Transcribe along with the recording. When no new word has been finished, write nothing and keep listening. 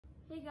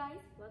guys,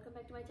 welcome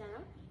back to my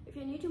channel. If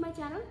you're new to my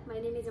channel, my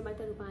name is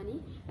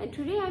Rupani, and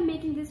today I'm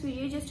making this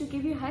video just to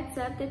give you a heads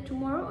up that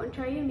tomorrow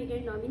Ontario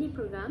Immigrant Nominee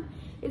Program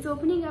is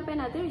opening up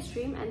another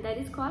stream, and that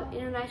is called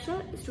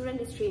International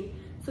Student Stream.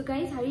 So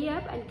guys, hurry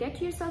up and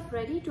get yourself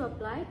ready to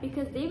apply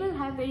because they will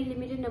have very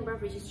limited number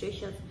of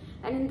registrations.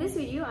 And in this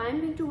video, I'm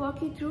going to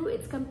walk you through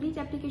its complete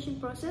application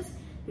process,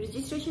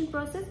 registration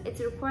process, its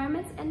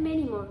requirements, and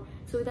many more.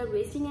 So without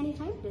wasting any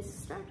time, let's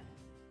start.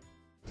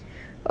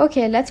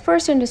 Okay, let's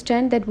first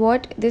understand that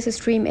what this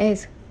stream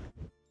is.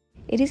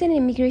 It is an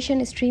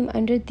immigration stream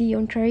under the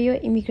Ontario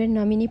Immigrant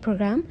Nominee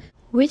Program,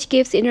 which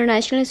gives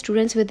international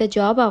students with a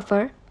job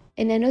offer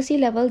in NOC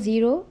level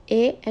 0,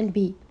 A and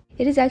B.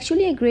 It is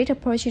actually a great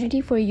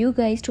opportunity for you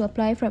guys to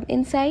apply from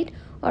inside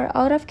or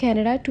out of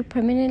Canada to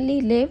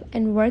permanently live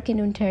and work in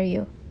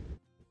Ontario.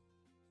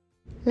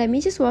 Let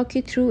me just walk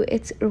you through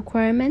its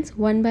requirements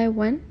one by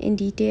one in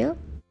detail.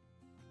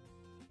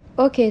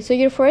 Okay, so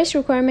your first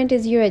requirement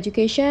is your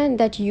education,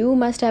 that you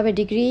must have a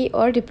degree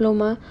or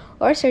diploma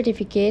or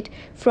certificate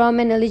from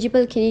an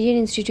eligible Canadian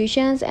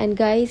institutions. And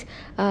guys,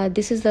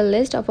 this is the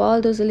list of all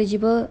those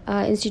eligible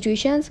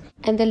institutions,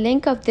 and the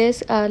link of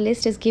this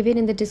list is given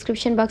in the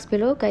description box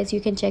below. Guys, you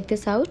can check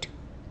this out.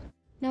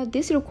 Now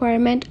this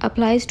requirement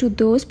applies to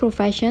those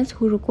professions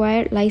who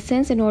require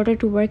license in order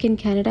to work in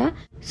Canada.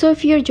 So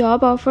if your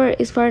job offer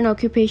is for an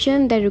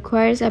occupation that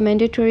requires a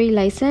mandatory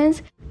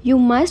license, you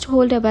must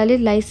hold a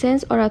valid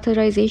license or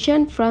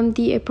authorization from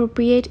the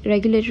appropriate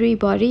regulatory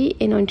body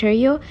in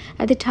Ontario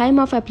at the time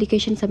of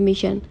application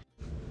submission.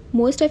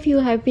 Most of you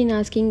have been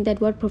asking that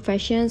what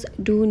professions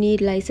do need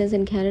license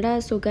in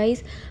Canada. So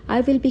guys, I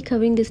will be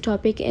covering this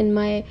topic in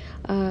my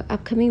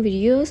upcoming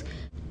videos,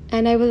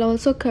 and I will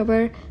also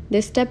cover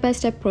the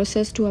step-by-step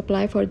process to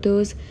apply for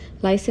those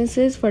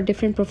licenses for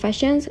different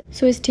professions.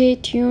 So stay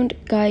tuned,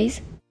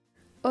 guys.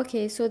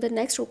 Okay, so the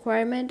next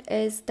requirement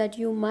is that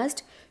you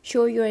must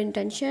show your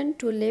intention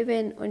to live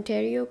in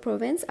Ontario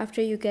province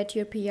after you get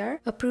your PR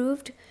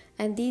approved,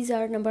 and these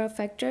are number of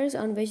factors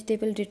on which they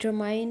will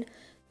determine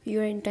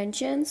your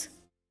intentions.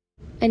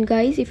 And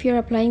guys, if you're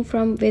applying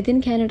from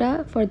within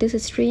Canada for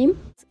this stream,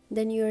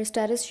 then your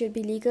status should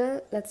be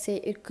legal. Let's say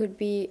it could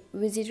be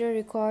visitor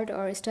record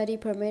or study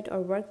permit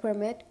or work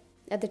permit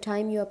at the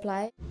time you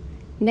apply.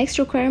 Next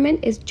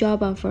requirement is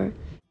job offer.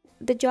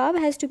 The job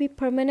has to be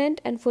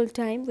permanent and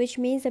full-time, which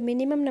means the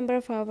minimum number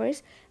of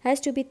hours has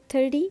to be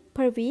 30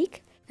 per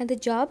week, and the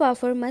job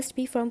offer must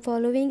be from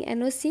following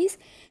NOCs,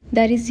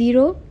 that is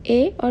 0,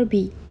 A or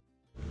B.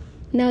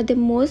 Now the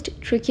most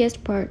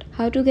trickiest part,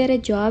 how to get a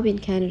job in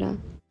Canada.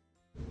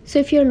 So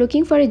if you're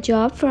looking for a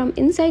job from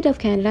inside of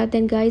Canada,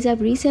 then guys,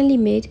 I've recently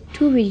made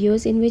 2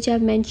 videos in which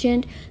I've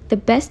mentioned the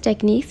best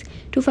techniques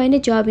to find a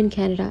job in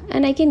Canada,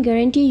 and I can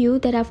guarantee you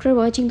that after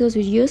watching those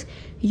videos,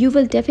 you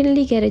will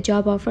definitely get a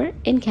job offer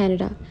in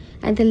Canada,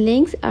 and the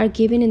links are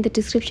given in the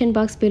description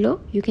box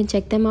below. You can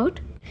check them out.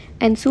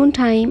 And soon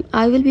time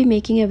I will be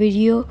making a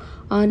video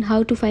on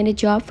how to find a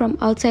job from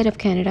outside of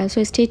Canada,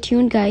 so stay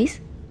tuned, guys.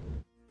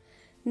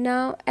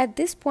 Now at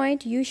this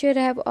point you should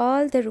have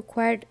all the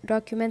required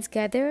documents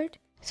gathered.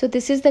 So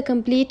this is the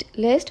complete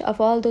list of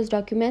all those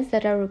documents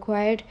that are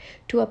required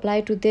to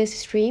apply to this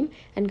stream,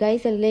 and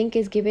guys, the link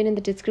is given in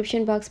the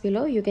description box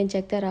below. You can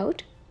check that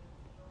out.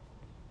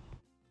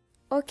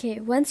 Okay,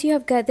 once you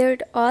have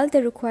gathered all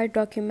the required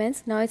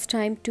documents, now it's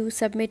time to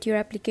submit your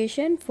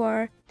application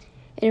for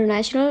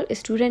International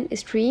Student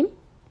Stream.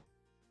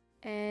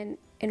 And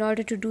in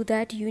order to do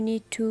that, you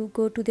need to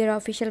go to their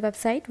official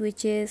website,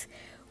 which is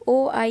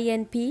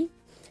Oinp,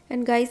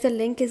 and guys, the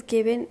link is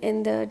given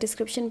in the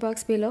description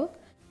box below.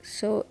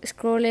 So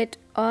scroll it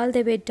all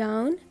the way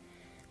down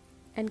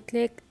and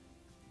click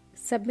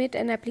submit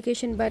an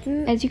application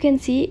button. As you can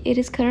see, it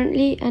is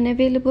currently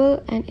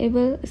unavailable and it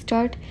will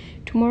start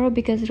tomorrow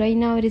because right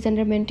now it is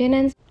under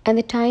maintenance, and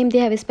the time they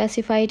have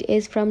specified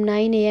is from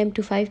 9 AM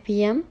to 5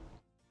 PM.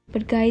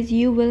 But guys,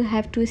 you will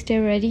have to stay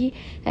ready.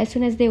 As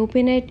soon as they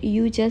open it,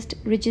 you just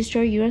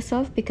register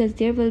yourself because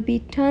there will be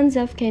tons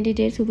of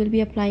candidates who will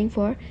be applying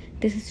for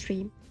this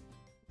stream.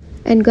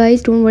 And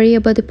guys, don't worry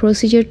about the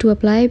procedure to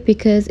apply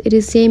because it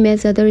is same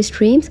as other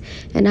streams,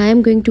 and I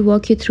am going to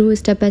walk you through a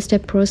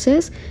step-by-step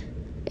process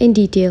in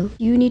detail.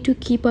 You need to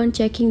keep on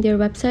checking their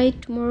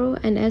website tomorrow,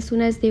 and as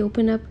soon as they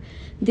open up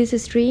this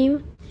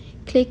stream,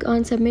 click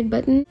on submit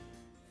button,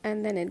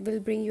 and then it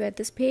will bring you at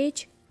this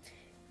page.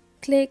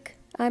 Click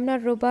I'm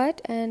not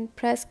robot and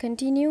press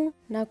continue.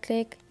 Now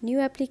click new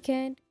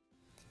applicant,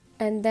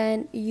 and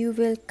then you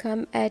will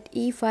come at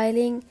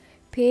e-filing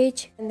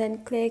page, and then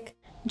click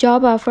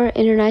job offer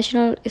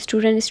International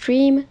Student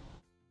Stream,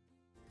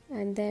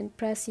 and then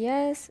press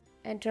yes.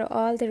 Enter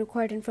all the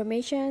required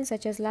information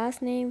such as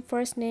last name,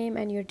 first name,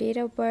 and your date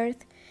of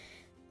birth,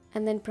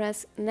 and then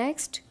press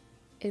next.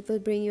 It will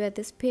bring you at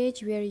this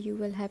page where you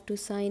will have to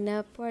sign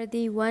up for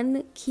the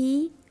One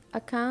Key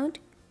account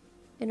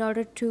in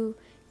order to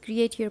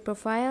create your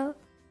profile.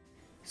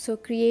 So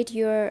create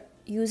your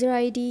user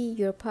ID,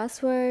 your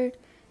password,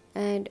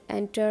 and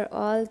enter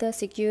all the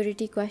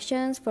security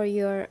questions for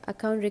your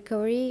account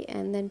recovery,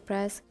 and then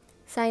press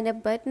sign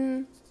up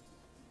button.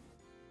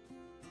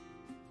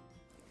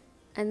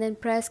 and then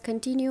press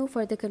continue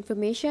for the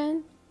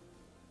confirmation,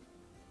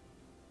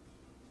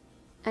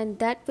 and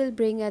that will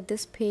bring at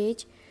this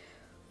page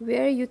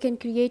where you can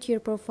create your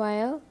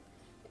profile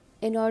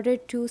in order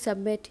to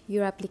submit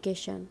your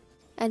application.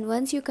 And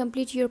once you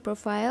complete your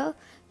profile,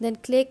 then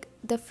click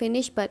the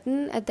finish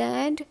button at the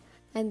end,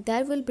 and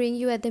that will bring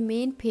you at the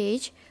main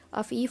page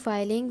of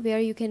e-filing where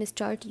you can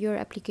start your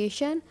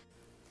application.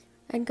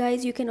 And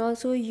guys, you can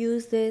also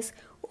use this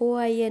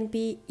Oinp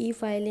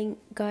e-filing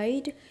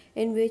guide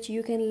in which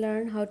you can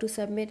learn how to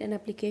submit an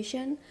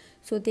application.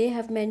 So they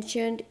have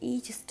mentioned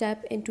each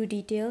step into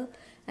detail,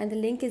 and the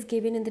link is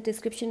given in the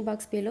description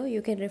box below.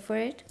 You can refer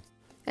it.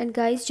 And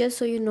guys, just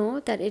so you know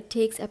that it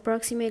takes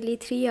approximately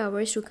 3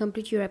 hours to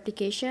complete your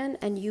application,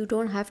 and you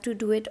don't have to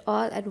do it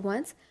all at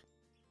once.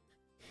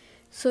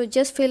 So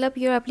just fill up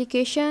your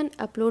application,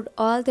 upload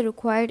all the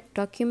required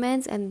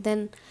documents, and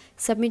then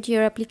submit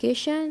your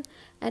application.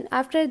 And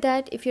after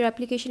that, if your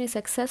application is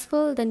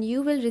successful, then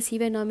you will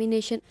receive a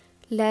nomination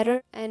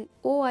letter and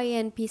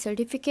OINP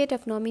certificate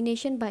of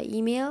nomination by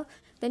email.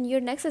 Then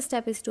your next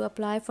step is to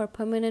apply for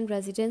permanent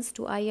residence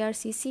to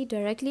IRCC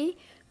directly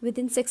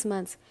within 6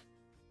 months.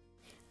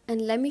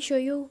 And let me show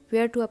you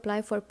where to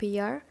apply for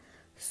PR.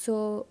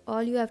 So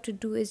all you have to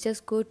do is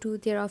just go to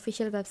their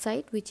official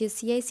website, which is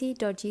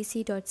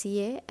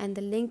cic.gc.ca, and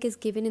the link is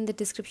given in the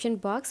description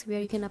box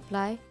where you can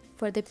apply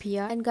for the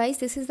PR. And guys,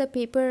 this is the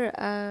paper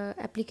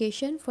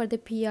application for the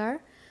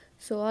PR.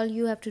 So all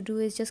you have to do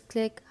is just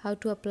click how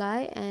to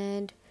apply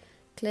and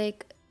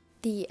click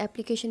the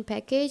application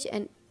package,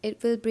 and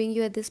it will bring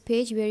you at this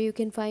page where you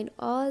can find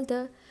all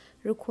the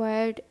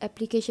required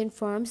application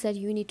forms that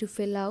you need to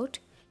fill out.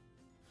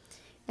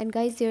 And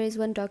guys, there is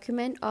one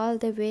document all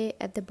the way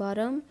at the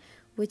bottom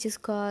which is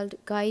called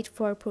Guide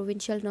for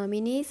Provincial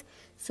Nominees.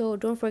 So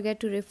don't forget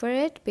to refer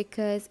it,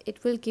 because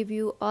it will give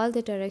you all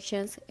the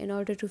directions in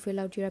order to fill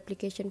out your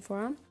application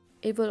form.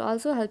 It will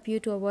also help you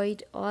to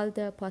avoid all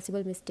the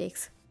possible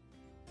mistakes.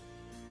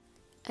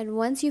 And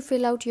once you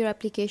fill out your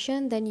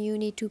application, then you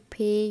need to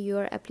pay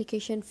your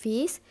application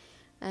fees,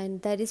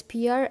 and that is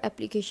PR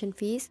application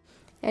fees.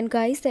 And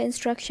guys, the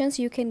instructions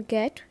you can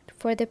get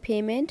for the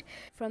payment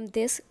from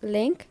this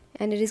link,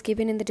 and it is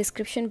given in the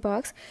description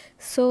box.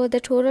 So the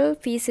total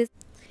fees is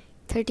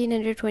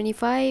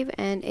 1325,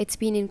 and it's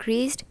been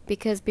increased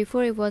because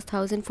before it was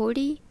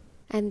 1040,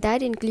 and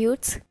that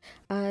includes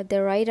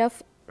the right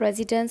of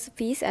residence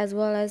fees as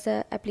well as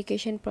the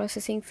application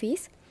processing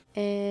fees.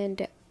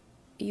 And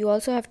you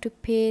also have to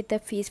pay the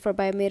fees for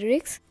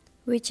biometrics,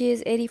 which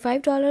is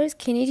 $85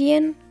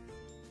 Canadian.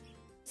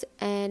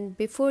 And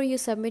before you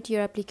submit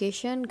your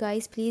application,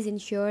 guys, please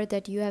ensure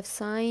that you have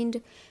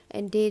signed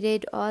and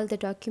dated all the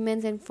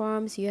documents and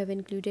forms. You have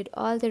included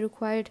all the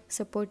required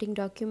supporting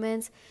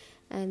documents,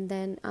 and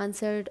then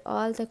answered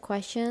all the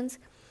questions.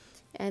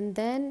 And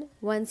then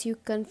once you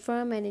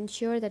confirm and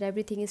ensure that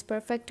everything is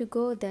perfect to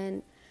go,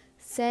 then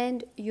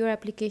send your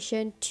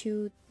application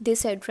to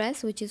this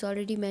address which is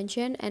already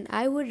mentioned. And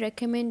I would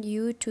recommend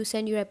you to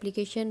send your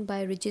application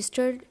by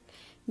registered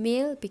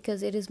mail,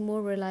 because it is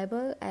more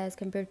reliable as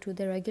compared to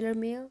the regular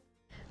mail.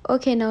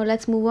 Okay, now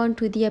let's move on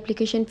to the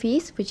application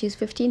fees, which is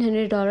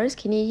 $1,500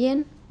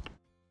 Canadian.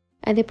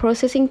 And the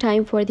processing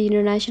time for the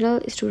international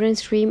student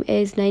stream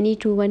is 90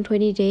 to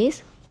 120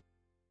 days.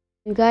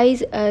 And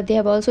guys, they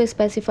have also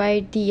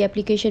specified the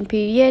application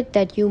period,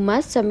 that you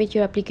must submit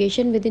your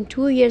application within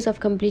 2 years of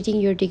completing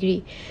your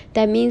degree.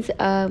 That means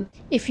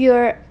if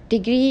your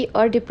degree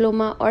or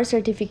diploma or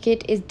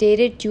certificate is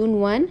dated June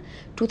 1,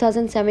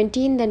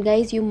 2017, then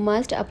guys, you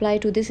must apply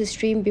to this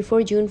stream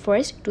before June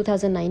 1st,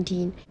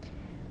 2019.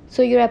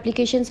 So your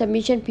application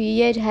submission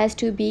period has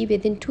to be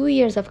within 2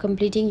 years of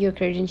completing your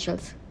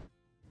credentials.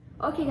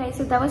 Okay guys,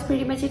 so that was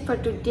pretty much it for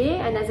today.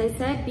 And as I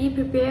said, be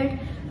prepared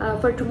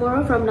for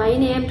tomorrow from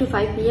 9 AM to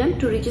 5 PM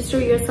to register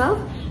yourself.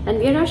 And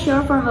we are not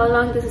sure for how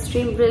long this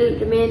stream will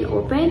remain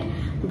open,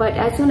 but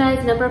as soon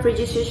as number of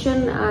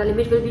registration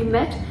limit will be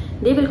met,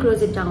 they will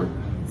close it down.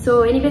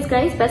 So anyways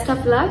guys, best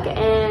of luck,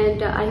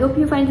 and I hope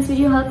you find this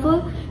video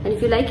helpful. And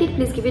if you like it,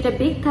 please give it a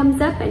big thumbs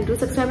up, and do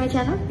subscribe my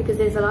channel, because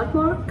there's a lot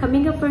more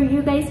coming up for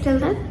you guys. Till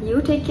then,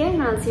 you take care,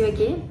 and I'll see you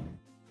again.